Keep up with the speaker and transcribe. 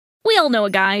We all know a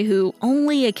guy who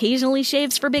only occasionally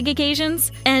shaves for big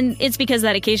occasions, and it's because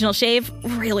that occasional shave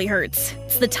really hurts.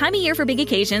 It's the time of year for big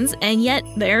occasions, and yet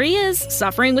there he is,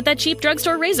 suffering with that cheap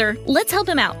drugstore razor. Let's help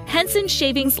him out. Henson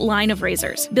Shaving's line of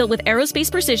razors, built with aerospace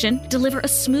precision, deliver a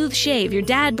smooth shave your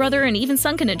dad, brother, and even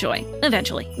son can enjoy,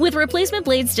 eventually. With replacement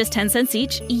blades just 10 cents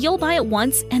each, you'll buy it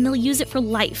once, and they'll use it for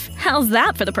life. How's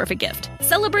that for the perfect gift?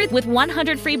 Celebrate with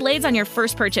 100 free blades on your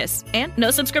first purchase, and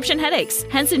no subscription headaches.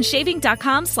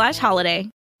 HensonShaving.com/holiday.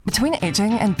 Between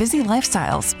aging and busy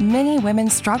lifestyles, many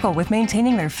women struggle with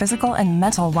maintaining their physical and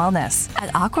mental wellness.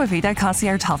 At Aquavita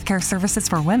Concierge Healthcare Services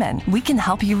for Women, we can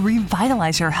help you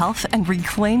revitalize your health and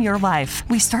reclaim your life.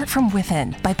 We start from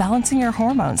within by balancing your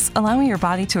hormones, allowing your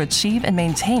body to achieve and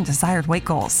maintain desired weight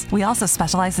goals. We also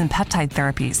specialize in peptide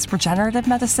therapies, regenerative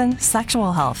medicine,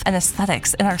 sexual health, and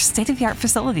aesthetics in our state-of-the-art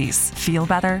facilities. Feel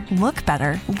better, look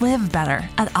better, live better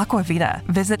at Aquavita.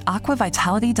 Visit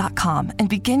aquavitality.com and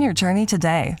begin your journey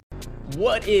today.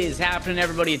 What is happening,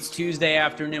 everybody? It's Tuesday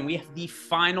afternoon. We have the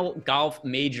final golf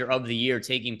major of the year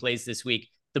taking place this week,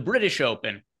 the British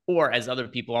Open, or as other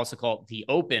people also call it, the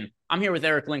Open. I'm here with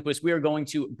Eric Lindquist. We are going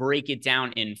to break it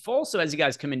down in full. So as you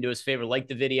guys come in, do us a favor, like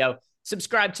the video,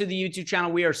 subscribe to the YouTube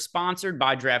channel. We are sponsored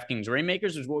by DraftKings Reignmakers,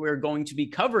 which is what we're going to be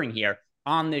covering here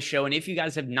on this show. And if you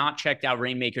guys have not checked out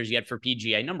Reignmakers yet for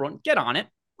PGA, number one, get on it.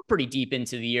 We're pretty deep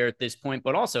into the year at this point.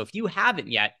 But also, if you haven't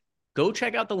yet, go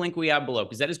check out the link we have below,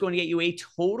 because that is going to get you a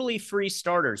totally free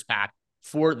starters pack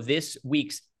for this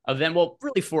week's event. Well,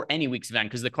 really for any week's event,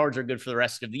 because the cards are good for the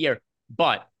rest of the year.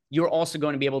 But you're also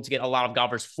going to be able to get a lot of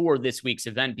golfers for this week's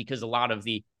event, because a lot of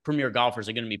the premier golfers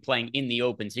are going to be playing in the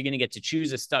Open. So you're going to get to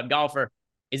choose a stud golfer.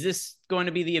 Is this going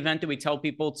to be the event that we tell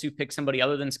people to pick somebody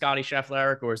other than Scottie Scheffler,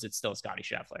 Eric, or is it still Scottie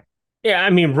Scheffler? Yeah, I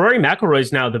mean, Rory McIlroy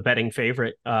is now the betting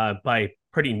favorite by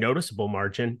pretty noticeable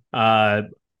margin.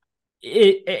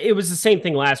 It was the same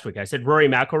thing last week. I said Rory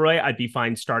McIlroy, I'd be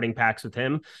fine starting packs with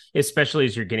him, especially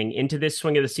as you're getting into this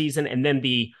swing of the season. And then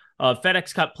the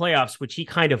FedEx Cup playoffs, which he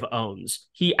kind of owns.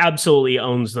 He absolutely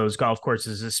owns those golf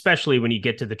courses, especially when you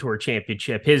get to the Tour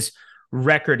Championship. His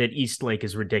record at East Lake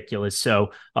is ridiculous.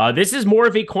 So this is more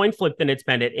of a coin flip than it's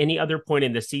been at any other point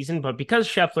in the season. But because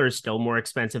Scheffler is still more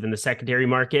expensive in the secondary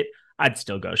market, I'd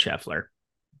still go Scheffler.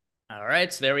 All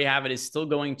right, so there we have it. It's still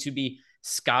going to be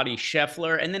Scottie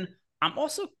Scheffler. And then I'm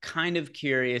also kind of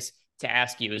curious to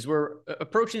ask you, as we're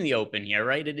approaching the Open here,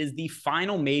 right? It is the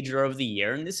final major of the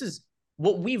year. And this is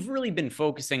what we've really been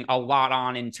focusing a lot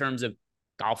on in terms of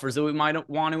golfers that we might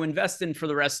want to invest in for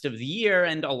the rest of the year.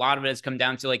 And a lot of it has come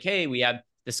down to like, hey, we had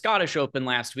the Scottish Open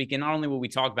last week. And not only will we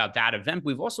talk about that event,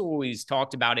 we've also always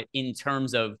talked about it in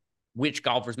terms of which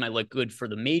golfers might look good for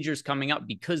the majors coming up,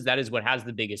 because that is what has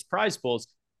the biggest prize pools.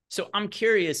 So I'm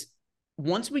curious,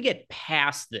 once we get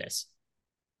past this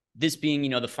being,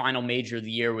 the final major of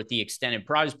the year with the extended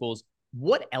prize pools,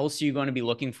 what else are you going to be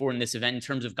looking for in this event in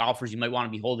terms of golfers you might want to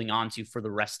be holding on to for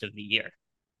the rest of the year?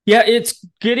 Yeah, it's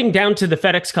getting down to the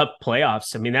FedEx Cup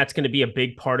playoffs. I mean, that's going to be a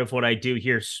big part of what I do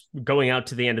here going out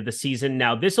to the end of the season.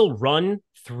 Now, this will run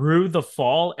through the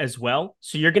fall as well.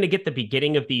 So you're going to get the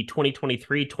beginning of the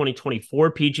 2023-2024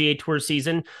 PGA Tour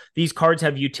season. These cards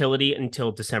have utility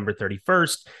until December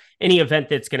 31st. Any event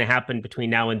that's going to happen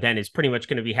between now and then is pretty much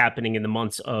going to be happening in the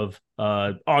months of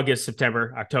August,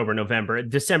 September, October, November.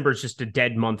 December is just a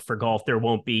dead month for golf. There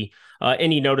won't be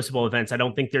any noticeable events. I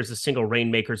don't think there's a single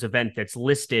Reignmakers event that's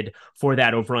listed for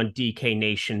that over on DK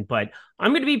Nation, but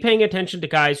I'm going to be paying attention to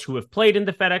guys who have played in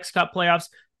the FedEx Cup playoffs,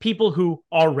 people who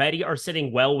already are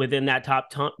sitting well within that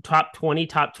top 20,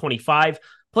 top 25,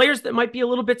 players that might be a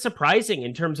little bit surprising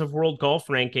in terms of world golf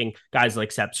ranking, guys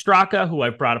like Sepp Straka, who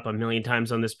I've brought up a million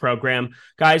times on this program,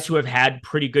 guys who have had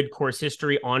pretty good course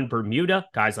history on Bermuda,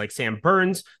 guys like Sam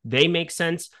Burns, they make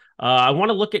sense. I want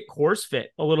to look at course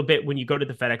fit a little bit when you go to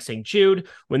the FedEx St. Jude,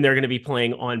 when they're going to be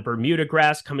playing on Bermuda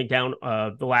grass, coming down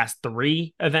the last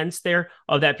three events there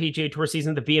of that PGA Tour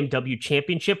season, the BMW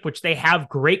Championship, which they have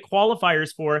great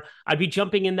qualifiers for. I'd be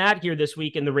jumping in that here this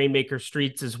week in the Rainmaker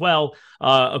Streets as well.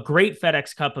 A great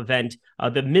FedEx Cup event,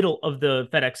 the middle of the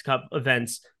FedEx Cup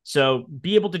events. So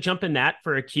be able to jump in that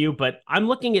for a queue, but I'm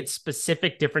looking at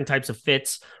specific different types of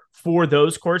fits for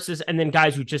those courses, and then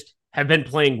guys who just have been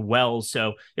playing well,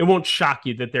 so it won't shock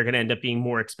you that they're going to end up being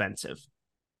more expensive.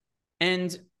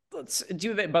 And let's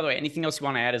do that. By the way, anything else you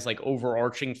want to add as like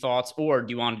overarching thoughts, or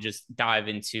do you want to just dive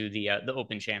into the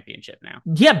Open Championship now?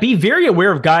 Yeah, be very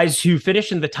aware of guys who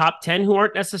finish in the top 10 who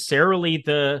aren't necessarily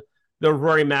the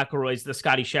Rory McIlroys, the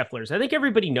Scottie Schefflers. I think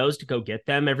everybody knows to go get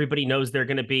them. Everybody knows they're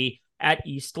going to be at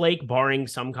East Lake, barring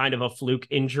some kind of a fluke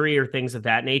injury or things of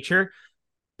that nature.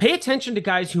 pay attention to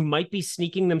guys who might be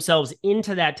sneaking themselves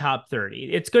into that top 30.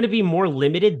 It's going to be more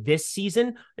limited this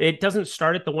season. It doesn't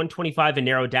start at the 125 and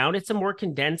narrow down. It's a more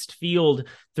condensed field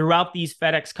throughout these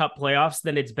FedEx Cup playoffs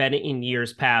than it's been in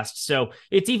years past. So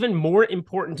it's even more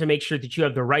important to make sure that you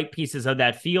have the right pieces of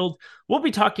that field. We'll be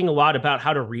talking a lot about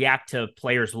how to react to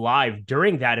players live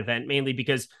during that event, mainly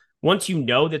because once you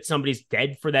know that somebody's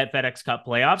dead for that FedEx Cup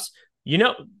playoffs, you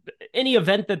know, any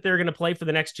event that they're going to play for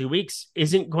the next 2 weeks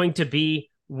isn't going to be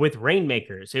with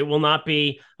Reignmakers. It will not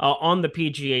be on the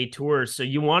PGA Tour. So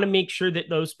you want to make sure that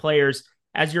those players,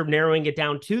 as you're narrowing it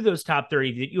down to those top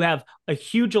 30, that you have a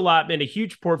huge allotment, a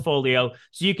huge portfolio,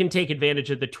 so you can take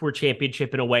advantage of the Tour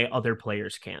Championship in a way other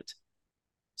players can't.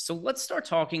 So let's start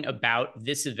talking about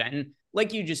this event.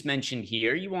 Like you just mentioned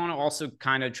here, you want to also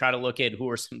kind of try to look at who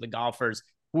are some of the golfers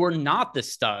who are not the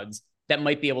studs that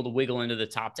might be able to wiggle into the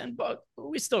top 10, but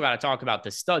we still got to talk about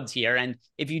the studs here. And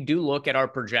if you do look at our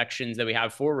projections that we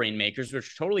have for Reignmakers,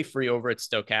 which are totally free over at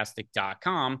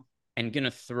stokastic.com, and going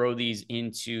to throw these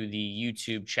into the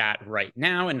YouTube chat right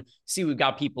now and see we've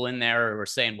got people in there who are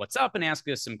saying what's up and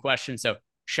asking us some questions. So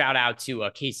shout out to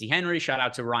Casey Henry, shout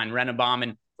out to Ryan Rennebaum.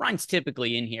 And Ryan's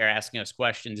typically in here asking us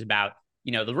questions about,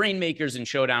 the Reignmakers and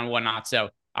Showdown and whatnot. So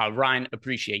Ryan,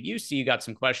 appreciate you. See, you got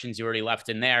some questions you already left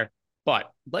in there.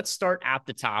 But let's start at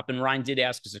the top. And Ryan did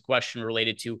ask us a question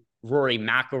related to Rory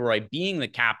McIlroy being the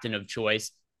captain of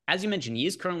choice. As you mentioned, he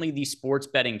is currently the sports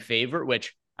betting favorite,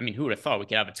 which, who would have thought we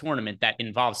could have a tournament that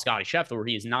involves Scottie Scheffler where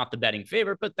he is not the betting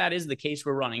favorite, but that is the case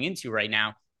we're running into right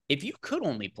now. If you could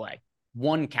only play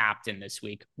one captain this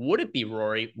week, would it be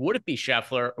Rory? Would it be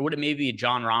Scheffler? Or would it maybe be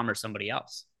Jon Rahm or somebody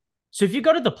else? So if you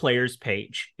go to the players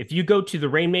page, if you go to the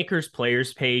Reignmakers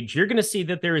players page, you're going to see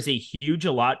that there is a huge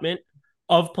allotment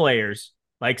of players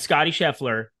like Scottie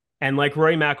Scheffler and like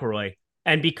Rory McIlroy.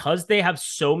 And because they have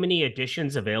so many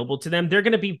additions available to them, they're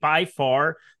going to be by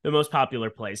far the most popular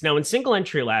plays. Now, in single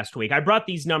entry last week, I brought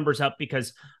these numbers up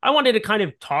because I wanted to kind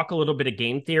of talk a little bit of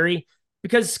game theory,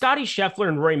 because Scottie Scheffler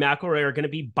and Rory McIlroy are going to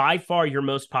be by far your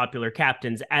most popular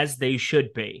captains, as they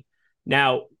should be.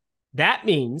 Now, that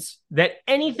means that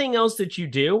anything else that you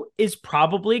do is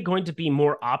probably going to be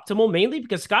more optimal, mainly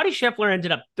because Scottie Scheffler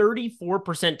ended up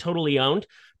 34% totally owned,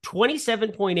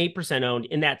 27.8% owned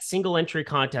in that single entry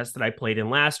contest that I played in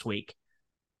last week.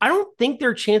 I don't think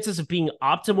their chances of being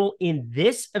optimal in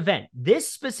this event, this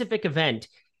specific event,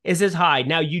 is as high.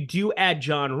 Now, you do add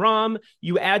Jon Rahm,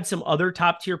 you add some other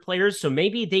top tier players, so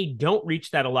maybe they don't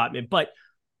reach that allotment. But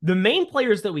the main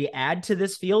players that we add to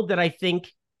this field that I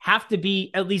think have to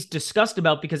be at least discussed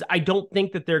about, because I don't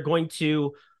think that they're going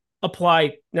to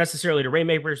apply necessarily to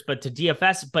Reignmakers, but to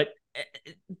DFS, but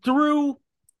through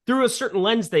a certain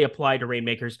lens, they apply to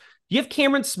Reignmakers. You have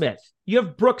Cameron Smith, you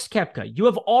have Brooks Koepka, you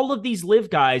have all of these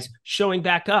live guys showing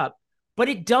back up, but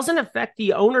it doesn't affect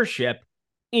the ownership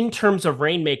in terms of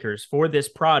Reignmakers for this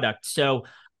product. So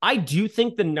I do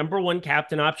think the number one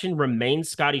captain option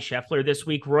remains Scottie Scheffler this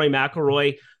week. Rory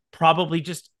McIlroy probably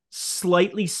just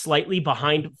slightly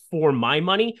behind for my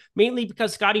money, mainly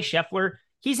because Scottie Scheffler,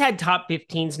 he's had top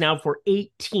 15s now for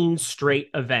 18 straight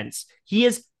events. He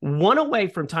is one away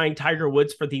from tying Tiger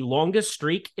Woods for the longest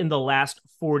streak in the last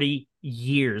 40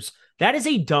 years. That is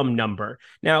a dumb number.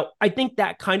 Now, I think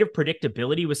that kind of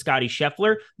predictability with Scottie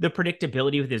Scheffler, the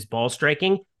predictability with his ball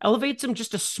striking, elevates him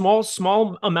just a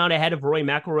small amount ahead of Rory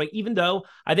McIlroy, even though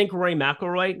I think Rory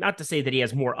McIlroy, not to say that he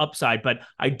has more upside, but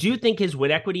I do think his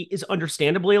win equity is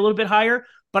understandably a little bit higher,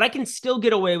 but I can still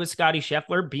get away with Scottie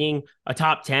Scheffler being a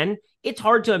top 10. It's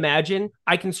hard to imagine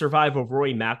I can survive with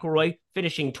Rory McIlroy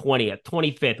finishing 20th,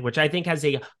 25th, which I think has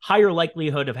a higher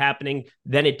likelihood of happening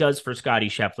than it does for Scottie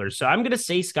Scheffler. So I'm going to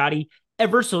say Scottie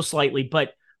ever so slightly,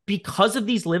 but because of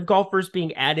these live golfers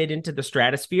being added into the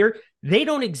stratosphere, they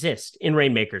don't exist in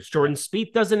Reignmakers. Jordan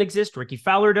Spieth doesn't exist. Ricky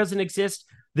Fowler doesn't exist.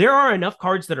 There are enough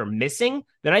cards that are missing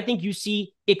that I think you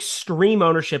see extreme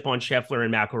ownership on Scheffler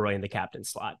and McIlroy in the captain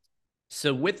slot.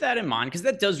 So with that in mind, because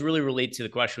that does really relate to the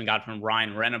question we got from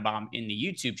Ryan Rennebaum in the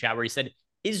YouTube chat, where he said,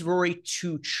 is Rory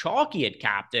too chalky at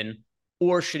captain,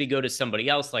 or should he go to somebody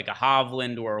else like a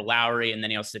Hovland or a Lowry? And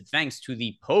then he also said, thanks to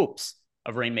the popes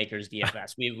of Reignmakers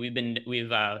DFS. We've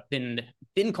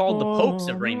been called the popes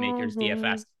of Reignmakers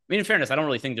DFS. In fairness, I don't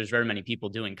really think there's very many people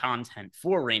doing content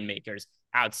for Reignmakers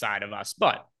outside of us,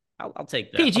 but I'll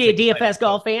take that. PGA DFS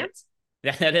golf fans.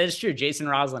 That is true. Jason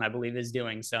Roslin, I believe, is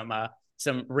doing some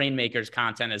Reignmakers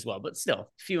content as well, but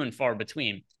still few and far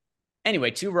between.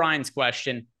 Anyway, to Ryan's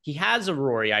question, he has a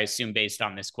Rory, I assume, based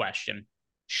on this question.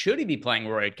 Should he be playing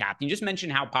Rory at captain? You just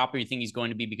mentioned how popular you think he's going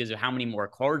to be because of how many more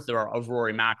cards there are of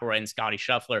Rory McIlroy and Scottie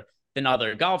Scheffler than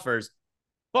other golfers,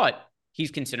 but he's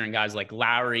considering guys like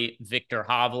Lowry, Victor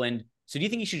Hovland, So do you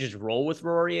think he should just roll with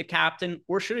Rory at captain,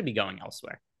 or should he be going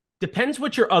elsewhere? Depends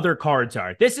what your other cards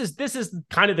are. This is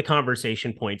kind of the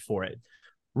conversation point for it.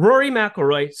 Rory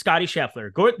McIlroy, Scotty Scheffler,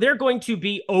 they're going to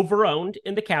be overowned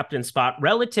in the captain spot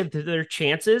relative to their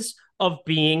chances of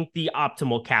being the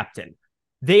optimal captain.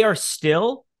 They are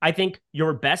still, I think,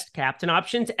 your best captain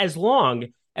options as long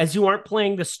as you aren't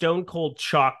playing the stone cold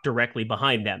chalk directly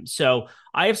behind them. So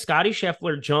I have Scotty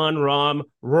Scheffler, Jon Rahm,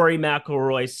 Rory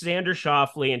McIlroy, Xander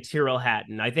Schauffele, and Tyrrell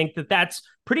Hatton. I think that's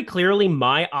pretty clearly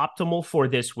my optimal for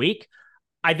this week.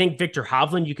 I think Victor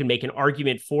Hovland, you can make an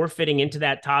argument for fitting into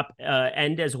that top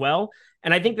end as well.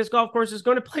 And I think this golf course is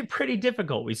going to play pretty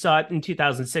difficult. We saw it in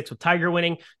 2006 with Tiger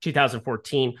winning,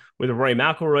 2014 with Rory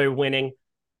McIlroy winning.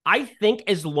 I think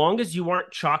as long as you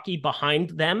aren't chalky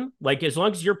behind them, like as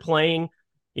long as you're playing,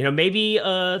 maybe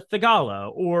a Thigala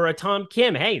or a Tom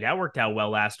Kim. Hey, that worked out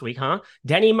well last week, huh?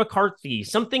 Denny McCarthy,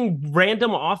 something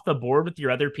random off the board with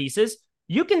your other pieces.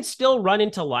 You can still run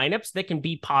into lineups that can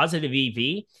be positive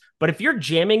EV. But if you're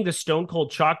jamming the stone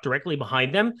cold chalk directly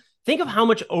behind them, think of how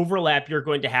much overlap you're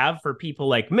going to have for people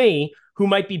like me who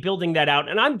might be building that out.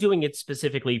 And I'm doing it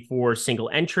specifically for single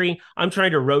entry. I'm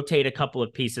trying to rotate a couple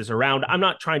of pieces around. I'm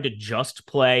not trying to just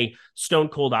play stone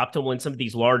cold optimal in some of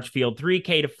these large field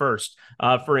 3K to first,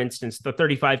 for instance, the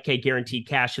 35K guaranteed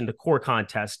cash in the core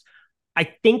contest. I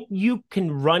think you can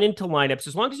run into lineups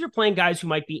as long as you're playing guys who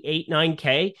might be 8,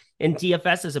 9K in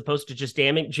DFS as opposed to just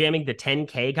jamming the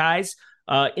 10K guys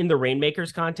in the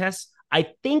Reignmakers contest. I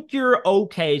think you're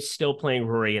okay still playing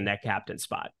Rory in that captain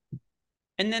spot.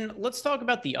 And then let's talk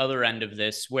about the other end of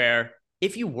this, where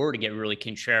if you were to get really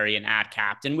contrarian at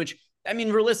captain, which, I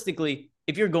mean, realistically,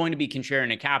 if you're going to be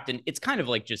contrarian at captain, it's kind of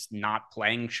like just not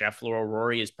playing Scheffler or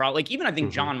Rory is probably, like, even I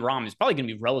think Jon Rahm is probably going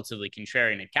to be relatively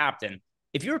contrarian at captain.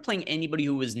 If you were playing anybody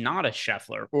who was not a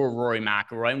Scheffler or Rory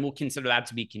McIlroy, and we'll consider that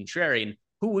to be contrarian,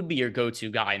 who would be your go-to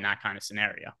guy in that kind of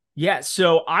scenario? Yeah,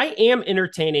 so I am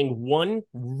entertaining one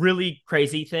really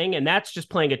crazy thing, and that's just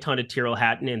playing a ton of Tyrrell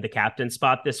Hatton in the captain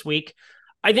spot this week.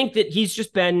 I think that he's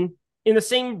just been in the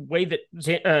same way that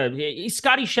he's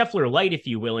Scotty Scheffler light, if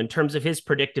you will, in terms of his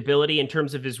predictability, in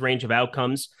terms of his range of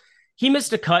outcomes. He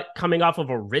missed a cut coming off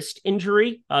of a wrist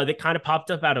injury that kind of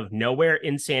popped up out of nowhere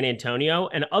in San Antonio.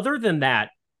 And other than that,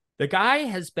 the guy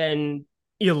has been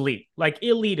elite.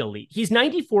 He's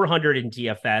 9,400 in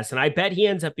DFS, and I bet he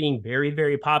ends up being very,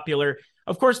 very popular.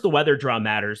 Of course, the weather draw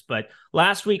matters, but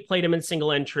last week played him in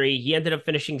single entry. He ended up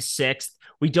finishing 6th.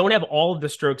 We don't have all of the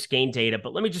strokes gained data,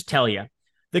 but let me just tell you,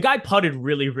 the guy putted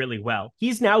really, really well.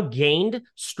 He's now gained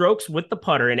strokes with the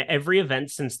putter in every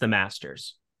event since the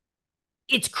Masters.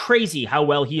 It's crazy how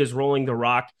well he is rolling the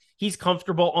rock. He's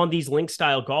comfortable on these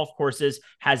link-style golf courses,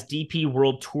 has DP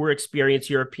World Tour experience,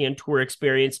 European Tour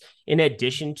experience, in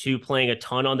addition to playing a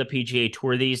ton on the PGA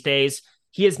Tour these days.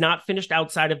 He has not finished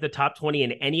outside of the top 20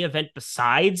 in any event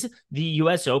besides the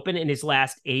US Open in his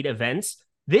last 8 events.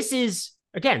 This is,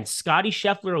 again, Scotty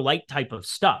Scheffler light type of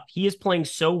stuff. He is playing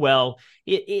so well.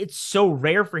 It's so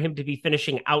rare for him to be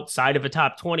finishing outside of a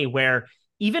top 20, where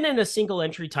even in a single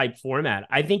entry type format,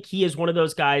 I think he is one of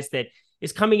those guys that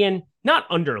is coming in not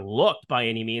underlooked by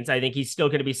any means. I think he's still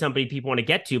going to be somebody people want to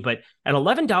get to, but at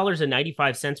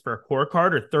 $11.95 for a core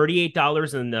card, or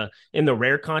 $38 in the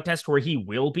rare contest where he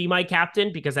will be my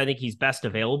captain because I think he's best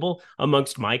available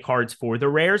amongst my cards for the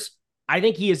rares, I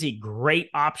think he is a great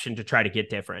option to try to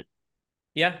get different.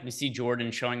 Yeah, we see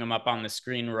Jordan showing him up on the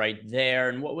screen right there.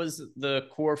 And what was the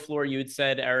core floor you had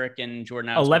said, Eric and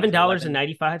Jordan?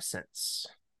 $11.95.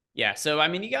 Yeah, so, I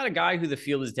mean, you got a guy who the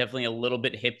field is definitely a little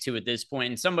bit hip to at this point,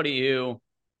 and somebody who,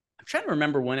 I'm trying to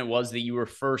remember when it was that you were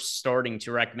first starting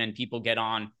to recommend people get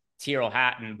on Tyrrell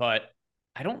Hatton, but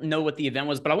I don't know what the event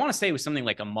was, but I want to say it was something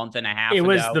like a month and a half ago. It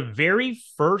was the very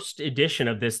first edition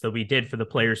of this that we did for the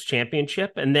Players'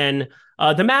 Championship, and then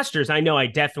the Masters, I know I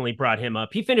definitely brought him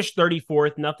up. He finished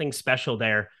 34th, nothing special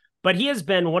there, but he has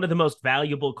been one of the most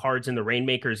valuable cards in the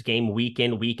Reignmakers game week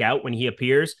in, week out when he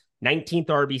appears. 19th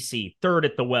RBC, 3rd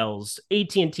at the Wells,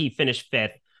 AT&T finished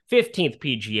 5th, 15th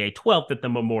PGA, 12th at the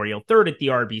Memorial, 3rd at the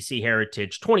RBC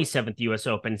Heritage, 27th US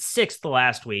Open, 6th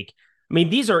last week. I mean,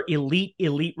 these are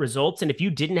elite results. And if you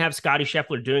didn't have Scotty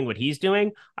Scheffler doing what he's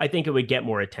doing, I think it would get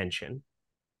more attention.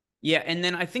 Yeah, and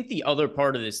then I think the other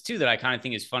part of this too that I kind of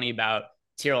think is funny about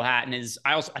Tyrrell Hatton is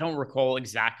I don't recall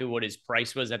exactly what his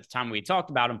price was at the time we talked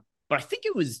about him, but I think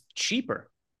it was cheaper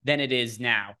than it is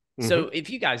now. Mm-hmm. So if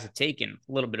you guys have taken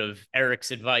a little bit of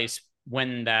Eric's advice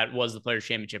when that was the Players'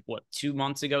 Championship, 2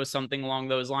 months ago, something along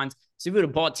those lines. So if you would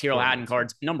have bought Tyrrell Hatton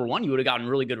cards, number one, you would have gotten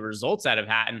really good results out of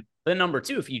Hatton. But then number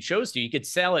two, if you chose to, you could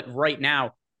sell it right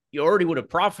now you already would have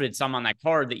profited some on that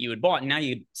card that you had bought. And now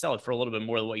you sell it for a little bit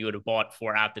more than what you would have bought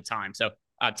for at the time. So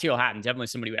Tyrrell Hatton, definitely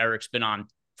somebody who Eric's been on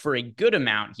for a good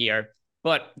amount here.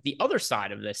 But the other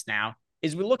side of this now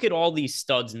is we look at all these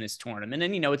studs in this tournament,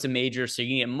 and it's a major, so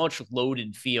you can get much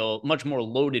more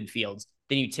loaded fields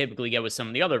than you typically get with some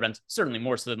of the other events, certainly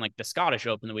more so than like the Scottish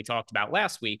Open that we talked about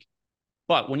last week.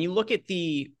 But when you look at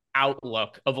the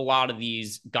outlook of a lot of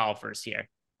these golfers here,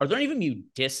 are there any of them you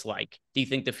dislike? Do you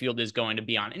think the field is going to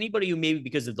be on? Anybody who maybe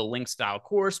because of the link style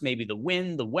course, maybe the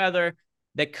wind, the weather,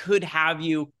 that could have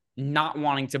you not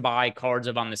wanting to buy cards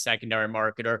of on the secondary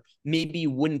market, or maybe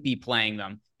you wouldn't be playing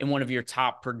them in one of your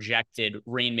top projected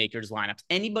Reignmakers lineups?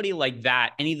 Anybody like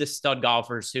that? Any of the stud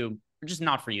golfers who are just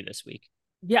not for you this week?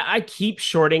 Yeah, I keep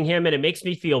shorting him, and it makes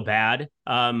me feel bad.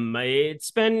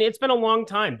 It's been a long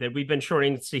time that we've been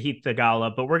shorting Sahith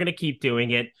Theegala, but we're gonna keep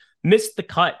doing it. Missed the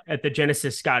cut at the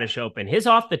Genesis Scottish Open. His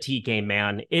off the tee game,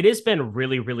 man, it has been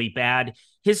really, really bad.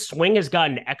 His swing has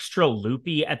gotten extra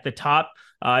loopy at the top.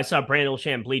 I saw Brandel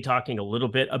Chambly talking a little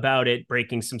bit about it,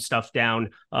 breaking some stuff down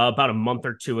about a month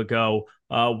or two ago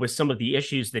with some of the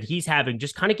issues that he's having,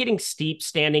 just kind of getting steep,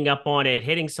 standing up on it,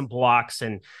 hitting some blocks.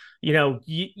 And,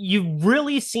 you've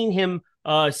really seen him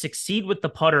succeed with the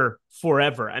putter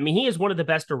forever. I mean, he is one of the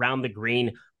best around the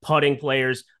green putting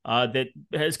players that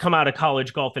has come out of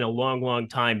college golf in a long, long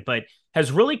time, but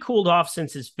has really cooled off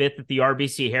since his fifth at the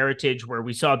RBC Heritage, where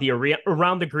we saw the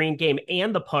around the green game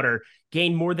and the putter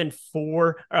gain more than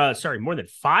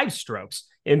 5 strokes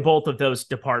in both of those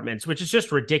departments, which is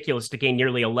just ridiculous to gain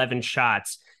nearly 11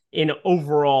 shots in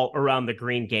overall around the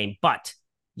green game. But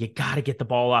you got to get the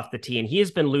ball off the tee. And he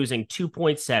has been losing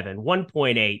 2.7,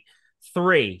 1.8,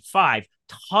 3, 5,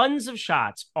 tons of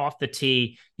shots off the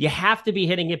tee. You have to be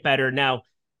hitting it better. Now,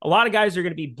 a lot of guys are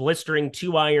going to be blistering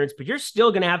 2 irons, but you're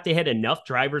still going to have to hit enough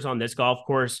drivers on this golf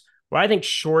course where I think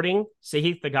shorting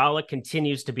Sahith Theegala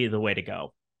continues to be the way to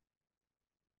go.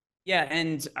 Yeah,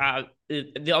 and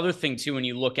the other thing, too, when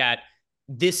you look at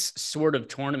this sort of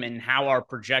tournament and how our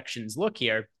projections look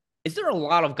here, is there a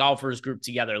lot of golfers grouped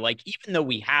together? Like, even though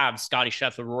we have Scotty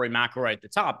Scheffler, Rory McIlroy at the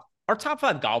top, our top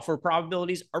 5 golfer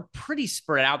probabilities are pretty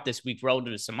spread out this week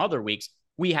relative to some other weeks.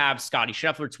 We have Scotty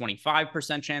Scheffler,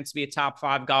 25% chance to be a top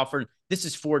 5 golfer. This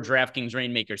is for DraftKings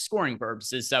Reignmakers scoring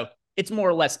purposes. So it's more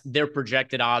or less their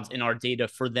projected odds in our data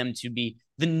for them to be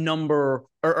the number,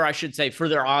 or I should say, for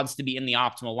their odds to be in the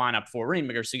optimal lineup for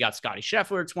Reignmakers. So you got Scotty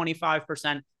Scheffler at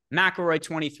 25%, McIlroy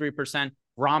 23%,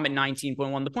 Rahm at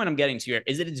 19.1. The point I'm getting to here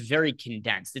is that it's very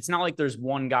condensed. It's not like there's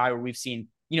one guy where we've seen,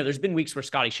 there's been weeks where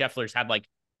Scotty Scheffler's had like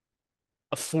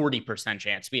a 40%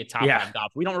 chance to be a top 5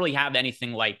 golfer. We don't really have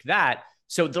anything like that.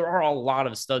 So there are a lot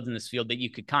of studs in this field that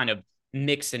you could kind of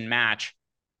mix and match.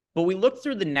 But we look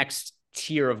through the next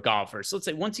tier of golfers. So let's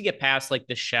say once you get past like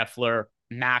the Scheffler,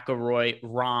 McIlroy,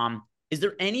 Rahm, is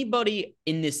there anybody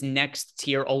in this next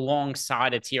tier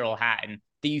alongside a Tyrrell Hatton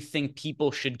that you think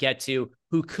people should get to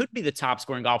who could be the top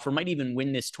scoring golfer, might even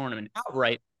win this tournament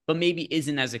outright, but maybe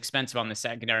isn't as expensive on the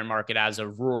secondary market as a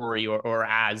Rory or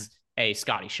as a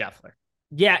Scotty Scheffler?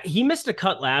 Yeah, he missed a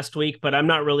cut last week, but I'm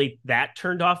not really that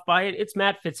turned off by it. It's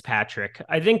Matt Fitzpatrick.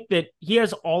 I think that he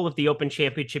has all of the Open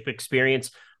Championship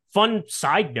experience. Fun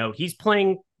side note, he's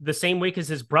playing the same week as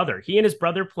his brother. He and his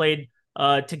brother played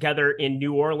together in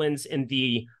New Orleans in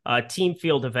the team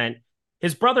field event.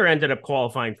 His brother ended up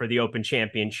qualifying for the Open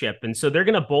Championship, and so they're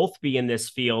going to both be in this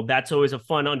field. That's always a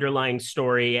fun underlying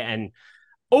story, and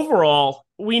overall,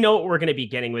 we know what we're going to be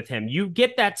getting with him. You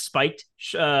get that spiked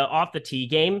off the tee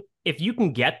game. If you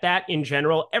can get that in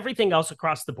general, everything else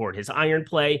across the board, his iron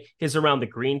play, his around the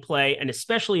green play, and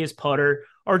especially his putter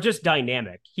are just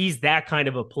dynamic. He's that kind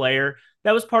of a player.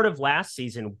 That was part of last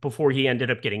season before he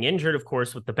ended up getting injured, of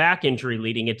course, with the back injury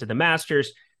leading into the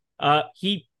Masters.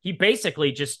 He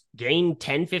basically just gained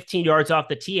 10, 15 yards off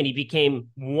the tee, and he became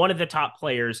one of the top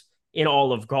players in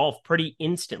all of golf pretty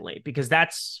instantly, because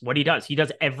that's what he does. He does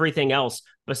everything else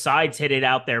besides hit it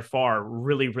out there far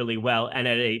really, really well and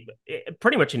at a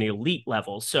pretty much an elite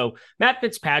level. So Matt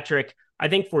Fitzpatrick, I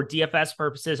think for DFS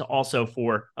purposes, also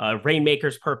for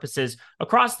Reignmakers purposes,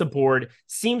 across the board,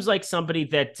 seems like somebody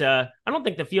that I don't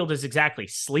think the field is exactly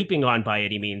sleeping on by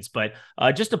any means, but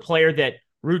just a player that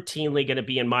routinely going to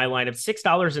be in my line of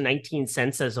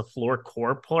 $6.19 as a floor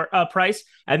core price,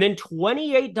 and then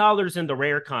 $28 in the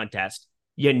rare contest.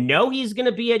 You know he's going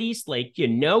to be at East Lake. You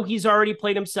know he's already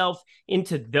played himself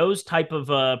into those type of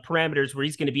parameters where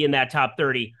he's going to be in that top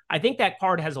 30. I think that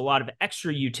card has a lot of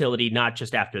extra utility, not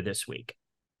just after this week.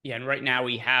 Yeah, and right now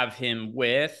we have him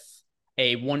with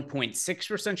a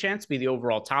 1.6% chance to be the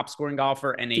overall top scoring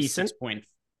golfer and a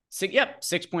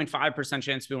 6.5%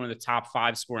 chance to be one of the top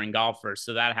 5 scoring golfers.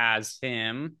 So that has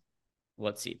him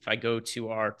let's see if I go to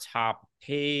our top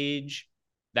page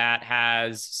that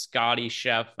has Scotty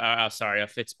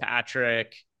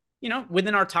Fitzpatrick,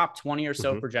 within our top 20 or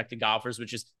so projected golfers,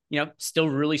 which is, still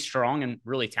really strong and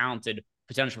really talented.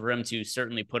 Potential for him to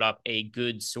certainly put up a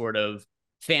good sort of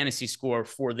fantasy score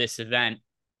for this event.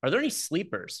 Are there any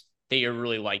sleepers that you're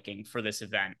really liking for this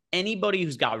event? Anybody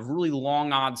who's got really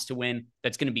long odds to win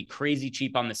that's going to be crazy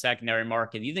cheap on the secondary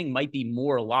market you think might be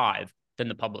more alive than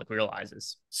the public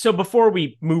realizes? So before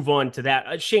we move on to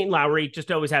that, Shane Lowry,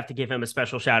 just always have to give him a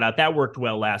special shout out. That worked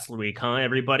well last week, huh,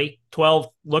 everybody? 12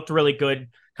 looked really good,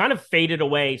 kind of faded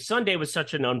away. Sunday was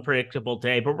such an unpredictable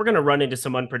day, but we're going to run into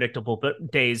some unpredictable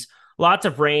days. Lots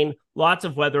of rain, lots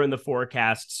of weather in the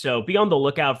forecast. So be on the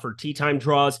lookout for tee time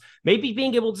draws, maybe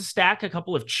being able to stack a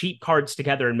couple of cheap cards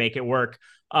together and make it work.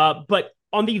 But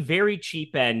on the very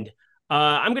cheap end,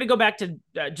 I'm going to go back to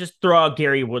just throw out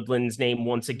Gary Woodland's name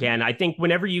once again. I think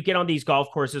whenever you get on these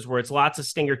golf courses where it's lots of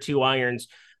Stinger 2 irons,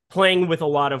 playing with a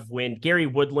lot of wind, Gary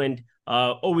Woodland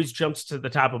always jumps to the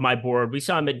top of my board. We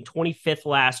saw him in 25th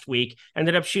last week,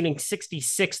 ended up shooting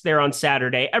 66 there on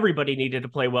Saturday. Everybody needed to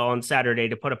play well on Saturday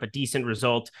to put up a decent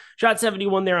result. Shot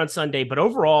 71 there on Sunday, but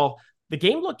overall, the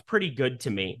game looked pretty good to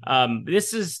me.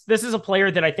 This is a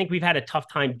player that I think we've had a tough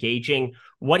time gauging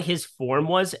what his form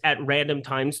was at random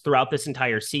times throughout this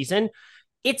entire season.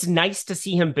 It's nice to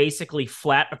see him basically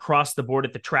flat across the board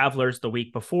at the Travelers the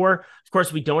week before. Of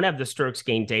course, we don't have the strokes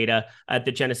gain data at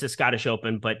the Genesis Scottish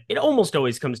Open, but it almost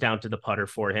always comes down to the putter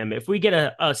for him. If we get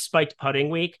a spiked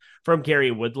putting week from Gary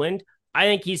Woodland, I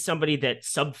think he's somebody that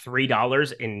sub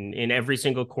 $3 in every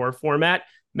single core format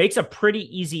makes a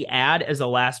pretty easy add as a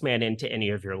last man into any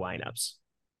of your lineups.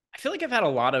 I feel like I've had a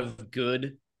lot of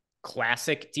good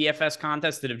classic DFS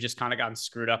contests that have just kind of gotten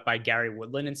screwed up by Gary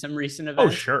Woodland in some recent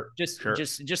events. Oh, sure. Just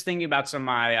thinking about some of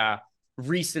my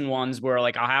recent ones where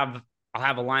like I'll have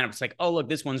a lineup. It's like, oh, look,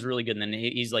 this one's really good. And then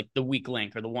he's like the weak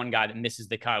link or the one guy that misses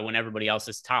the cut when everybody else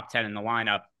is top 10 in the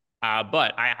lineup.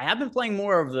 But I have been playing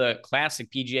more of the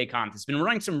classic PGA contests. Been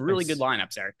running some really good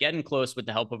lineups, Eric. Getting close with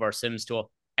the help of our Sims tool.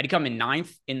 I'd come in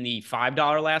 9th in the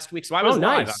 $5 last week. So I was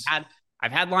live. Nice.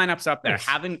 I've had lineups up there. Nice.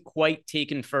 Haven't quite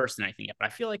taken first in anything yet, but I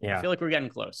feel like we're getting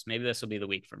close. Maybe this will be the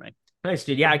week for me. Nice,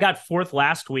 dude. Yeah, I got 4th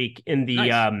last week in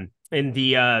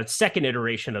the second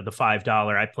iteration of the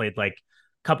 $5. I played like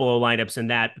a couple of lineups in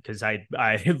that because I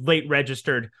late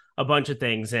registered a bunch of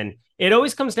things, and it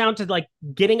always comes down to like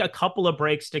getting a couple of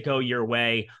breaks to go your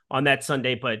way on that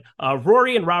Sunday. But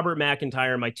Rory and Robert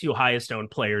McIntyre, my 2 highest owned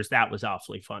players, that was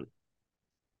awfully fun.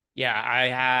 Yeah, I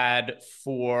had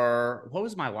what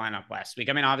was my lineup last week?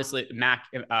 I mean, obviously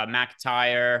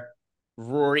McIntyre,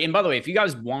 Rory. And by the way, if you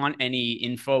guys want any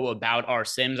info about our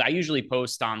Sims, I usually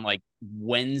post on like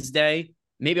Wednesday.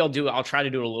 Maybe I'll try to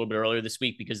do it a little bit earlier this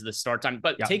week because of the start time,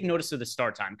 but take notice of the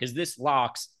start time because this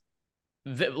locks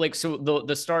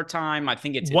the start time. I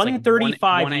think it's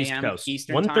 1:35 1 East Coast,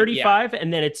 Eastern 1:35,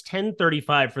 and then it's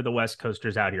 10:35 for the West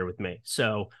Coasters out here with me.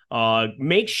 So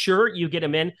make sure you get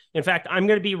them in. In fact, I'm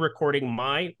going to be recording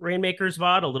my Reignmakers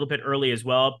VOD a little bit early as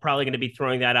well. Probably going to be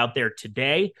throwing that out there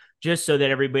today, just so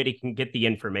that everybody can get the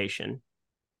information.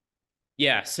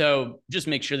 Yeah, so just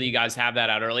make sure that you guys have that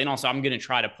out early. And also, I'm going to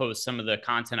try to post some of the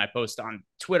content I post on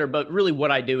Twitter. But really what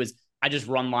I do is I just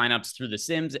run lineups through the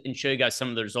Sims and show you guys some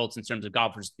of the results in terms of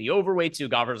golfers to be overweight to,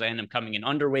 golfers I end up coming in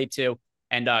underweight to.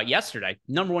 And last week,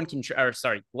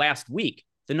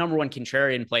 the number one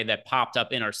contrarian play that popped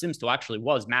up in our Sims tool actually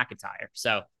was McIntyre.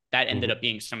 So that ended up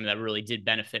being something that really did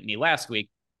benefit me last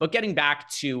week. But getting back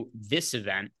to this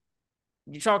event,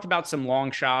 you talked about some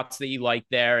long shots that you like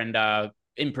there. And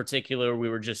in particular, we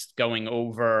were just going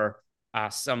over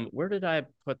where did I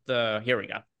put here we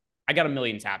go. I got a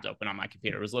million tabs open on my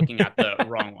computer. I was looking at the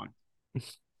wrong one.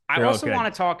 I also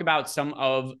want to talk about some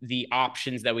of the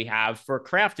options that we have for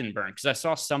craft and burn, because I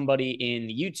saw somebody in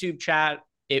the YouTube chat.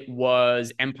 It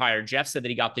was Empire Jeff said that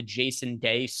he got the Jason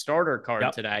Day starter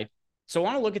card today. So I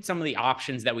want to look at some of the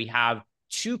options that we have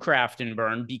to craft and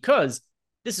burn, because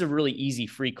this is a really easy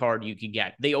free card you could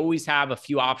get. They always have a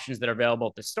few options that are available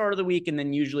at the start of the week, and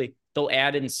then usually they'll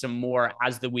add in some more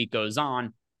as the week goes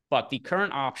on. But the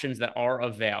current options that are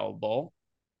available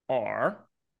are...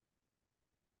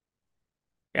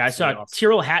 Yeah, I saw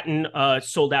Tyrrell Hatton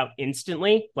sold out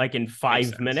instantly, like in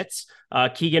 5 minutes.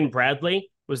 Keegan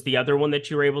Bradley was the other one that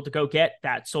you were able to go get.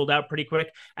 That sold out pretty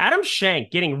quick. Adam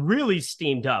Schenk getting really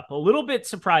steamed up. A little bit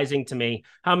surprising to me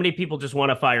how many people just want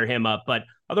to fire him up. But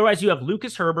otherwise, you have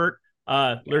Lucas Herbert,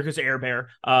 Lucas Airbear,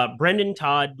 Brendan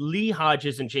Todd, Lee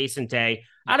Hodges, and Jason Day.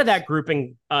 Out of that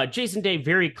grouping, Jason Day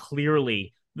very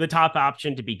clearly the top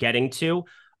option to be getting to.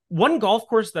 One golf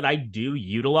course that I do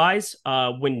utilize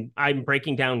when I'm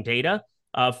breaking down data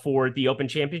for the Open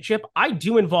Championship. I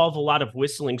do involve a lot of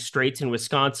Whistling Straits in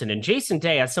Wisconsin, and Jason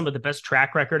Day has some of the best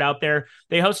track record out there.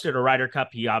 They hosted a Ryder Cup.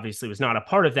 He obviously was not a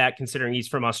part of that considering he's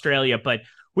from Australia, but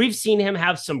we've seen him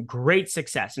have some great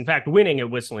success. In fact, winning at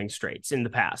Whistling Straits in the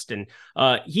past. And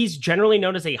he's generally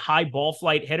known as a high ball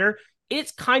flight hitter.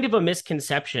 It's kind of a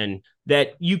misconception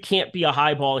that you can't be a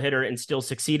high ball hitter and still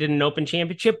succeed in an Open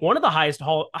Championship. One of the highest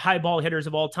high ball hitters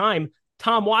of all time,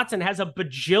 Tom Watson, has a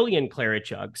bajillion claret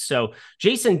jugs. So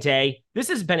Jason Day, this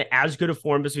has been as good a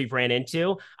form as we've ran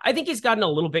into. I think he's gotten a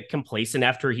little bit complacent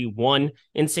after he won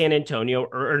in San Antonio,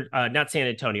 or not San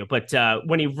Antonio, but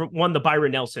when he won the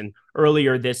Byron Nelson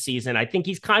earlier this season. I think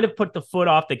he's kind of put the foot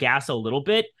off the gas a little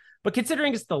bit. But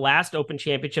considering it's the last Open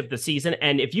Championship of the season,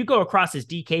 and if you go across his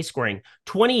DK scoring,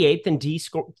 28th in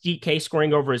DK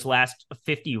scoring over his last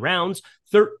 50 rounds,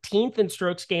 13th in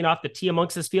strokes gained off the tee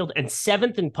amongst his field, and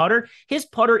 7th in putter, his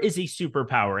putter is a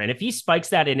superpower. And if he spikes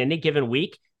that in any given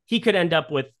week, he could end up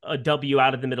with a W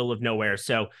out of the middle of nowhere.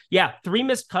 So yeah, 3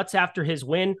 missed cuts after his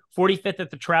win, 45th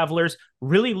at the Travelers,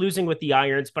 really losing with the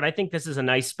irons. But I think this is a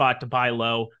nice spot to buy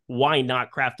low. Why not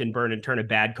craft and burn and turn a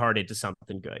bad card into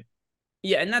something good?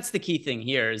 Yeah, and that's the key thing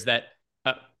here is that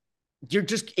you're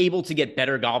just able to get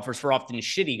better golfers for often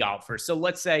shitty golfers. So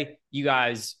let's say you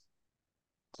guys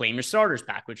claim your starters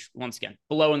pack, which once again,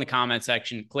 below in the comment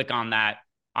section, click on that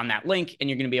link,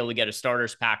 and you're going to be able to get a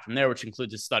starters pack from there, which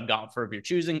includes a stud golfer of your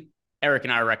choosing. Eric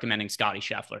and I are recommending Scotty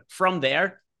Scheffler. From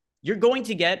there, you're going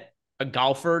to get a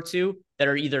golfer or two that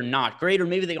are either not great or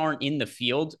maybe they aren't in the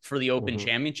field for the Open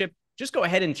Championship. Just go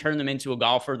ahead and turn them into a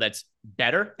golfer that's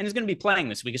better and is going to be playing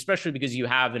this week, especially because you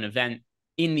have an event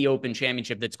in the Open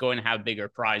Championship that's going to have bigger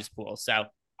prize pools. So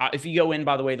if you go in,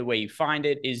 by the way you find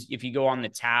it is if you go on the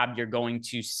tab, you're going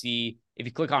to see, if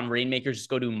you click on Reignmakers, just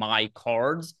go to My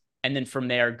Cards. And then from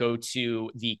there, go to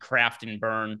the Craft and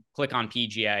Burn, click on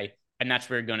PGA, and that's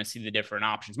where you're going to see the different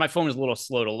options. My phone is a little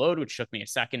slow to load, which took me a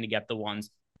second to get the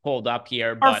ones pulled up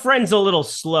here. Our friend's a little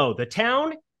slow. The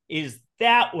town is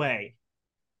that way.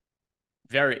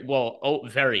 Very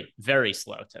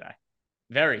slow today.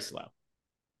 Very slow.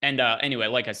 And anyway,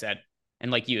 like I said,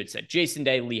 and like you had said, Jason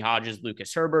Day, Lee Hodges,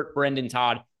 Lucas Herbert, Brendan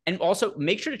Todd. And also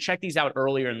make sure to check these out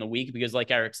earlier in the week because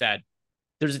like Eric said,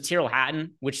 there's a Tyrrell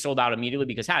Hatton, which sold out immediately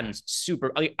because Hatton's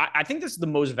super. I think this is the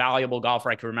most valuable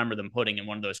golfer I can remember them putting in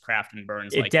one of those craft and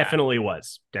burns. It definitely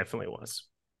was. Definitely was.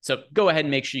 So go ahead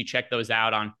and make sure you check those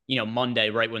out on, Monday,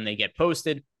 right when they get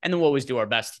posted. And then we'll always do our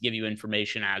best to give you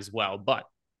information as well. But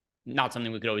not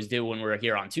something we could always do when we're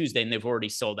here on Tuesday and they've already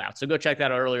sold out. So go check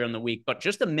that out earlier in the week, but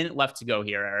just a minute left to go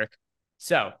here, Eric.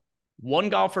 So one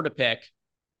golfer to pick.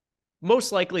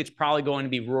 Most likely it's probably going to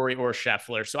be Rory or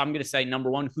Scheffler. So I'm going to say, number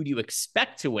one, who do you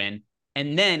expect to win?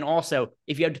 And then also,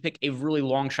 if you had to pick a really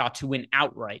long shot to win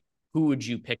outright, who would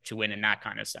you pick to win in that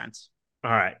kind of sense? All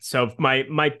right. So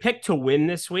my pick to win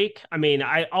this week, I mean,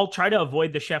 I'll try to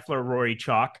avoid the Scheffler Rory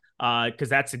chalk because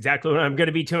that's exactly what I'm going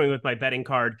to be doing with my betting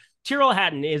card. Tyrrell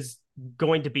Hatton is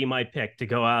going to be my pick to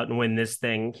go out and win this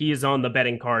thing. He is on the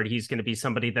betting card. He's going to be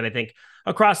somebody that I think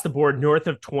across the board, north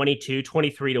of 22,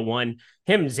 23 to 1.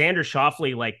 Him, Xander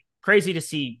Schauffele, like crazy to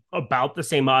see about the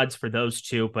same odds for those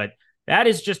two, but that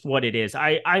is just what it is.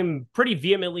 I'm pretty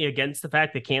vehemently against the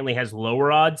fact that Cantlay has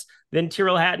lower odds than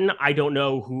Tyrrell Hatton. I don't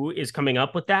know who is coming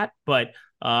up with that, but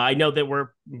I know that we're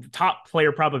top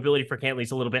player probability for Cantlay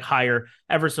is a little bit higher,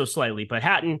 ever so slightly, but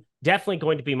Hatton definitely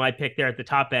going to be my pick there at the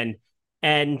top end.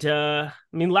 And I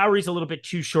mean, Lowry's a little bit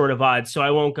too short of odds, so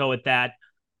I won't go with that.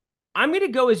 I'm going to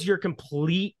go as your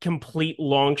complete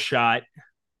long shot.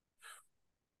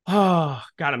 Oh,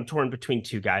 God, I'm torn between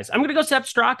two guys. I'm going to go Sepp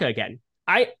Straka again.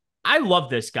 I love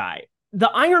this guy. The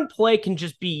iron play can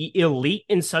just be elite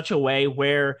in such a way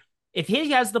where if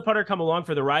he has the putter come along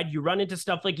for the ride, you run into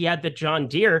stuff like he had the John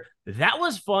Deere. That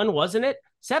was fun, wasn't it?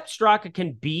 Sepp Straka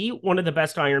can be one of the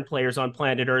best iron players on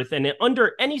planet Earth, and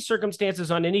under any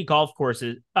circumstances on any golf course,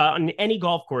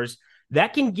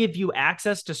 that can give you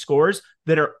access to scores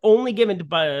that are only given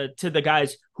to the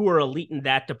guys who are elite in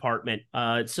that department.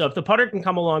 So if the putter can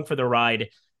come along for the ride,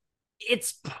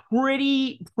 it's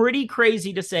pretty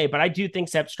crazy to say, but I do think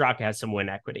Sepp Straka has some win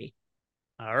equity.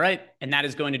 All right, and that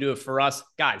is going to do it for us.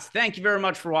 Guys, thank you very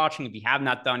much for watching. If you have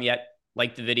not done yet,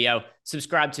 like the video,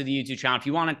 subscribe to the YouTube channel. If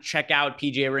you want to check out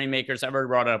PGA Reignmakers, I've already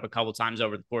brought it up a couple times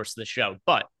over the course of the show,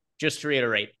 but just to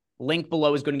reiterate, link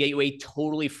below is going to get you a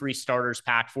totally free starters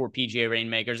pack for PGA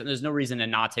Reignmakers, and there's no reason to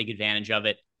not take advantage of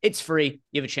it. It's free.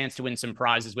 You have a chance to win some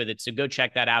prizes with it, so go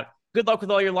check that out. Good luck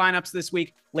with all your lineups this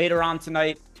week. Later on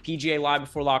tonight, PGA Live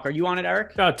Before Lock. Are you on it,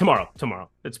 Eric? Tomorrow. It's Wednesday.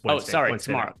 Oh, sorry,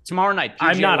 Wednesday tomorrow. Night. Tomorrow night. PGA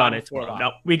I'm not Live on it Before tomorrow.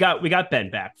 Lock. No, we got Ben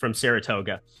back from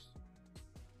Saratoga.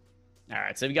 All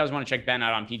right, so if you guys want to check Ben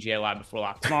out on PGA Live before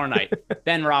lock tomorrow night,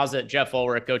 Ben Raza, Jeff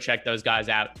Ulrich, go check those guys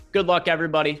out. Good luck,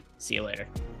 everybody. See you later.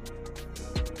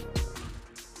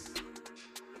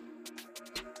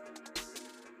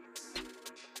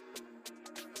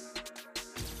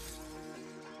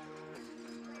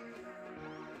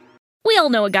 We all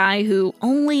know a guy who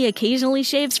only occasionally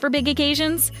shaves for big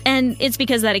occasions, and it's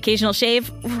because that occasional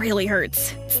shave really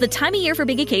hurts. It's the time of year for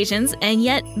big occasions, and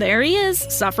yet there he is,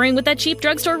 suffering with that cheap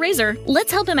drugstore razor.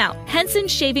 Let's help him out. Henson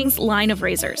Shaving's line of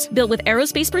razors, built with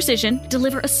aerospace precision,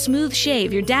 deliver a smooth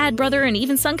shave your dad, brother, and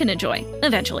even son can enjoy,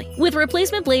 eventually. With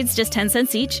replacement blades just 10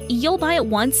 cents each, you'll buy it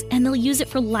once and they'll use it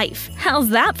for life. How's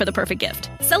that for the perfect gift?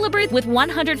 Celebrate with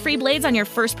 100 free blades on your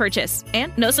first purchase,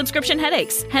 and no subscription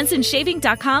headaches.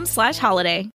 HensonShaving.com/holiday.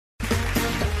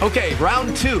 Okay,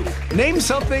 round two. Name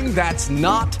something that's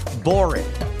not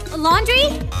boring. A laundry?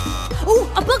 Ooh,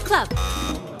 a book club.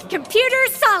 Computer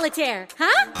solitaire,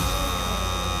 huh?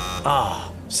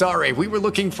 Ah, sorry, we were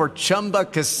looking for Chumba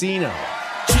Casino.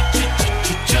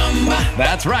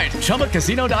 That's right,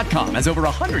 ChumbaCasino.com has over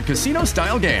 100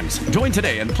 casino-style games. Join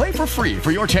today and play for free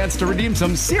for your chance to redeem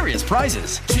some serious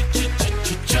prizes.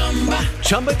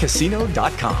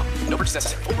 ChumbaCasino.com. No purchase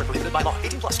necessary. Void where prohibited by law.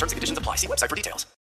 18+ terms and conditions apply. See website for details.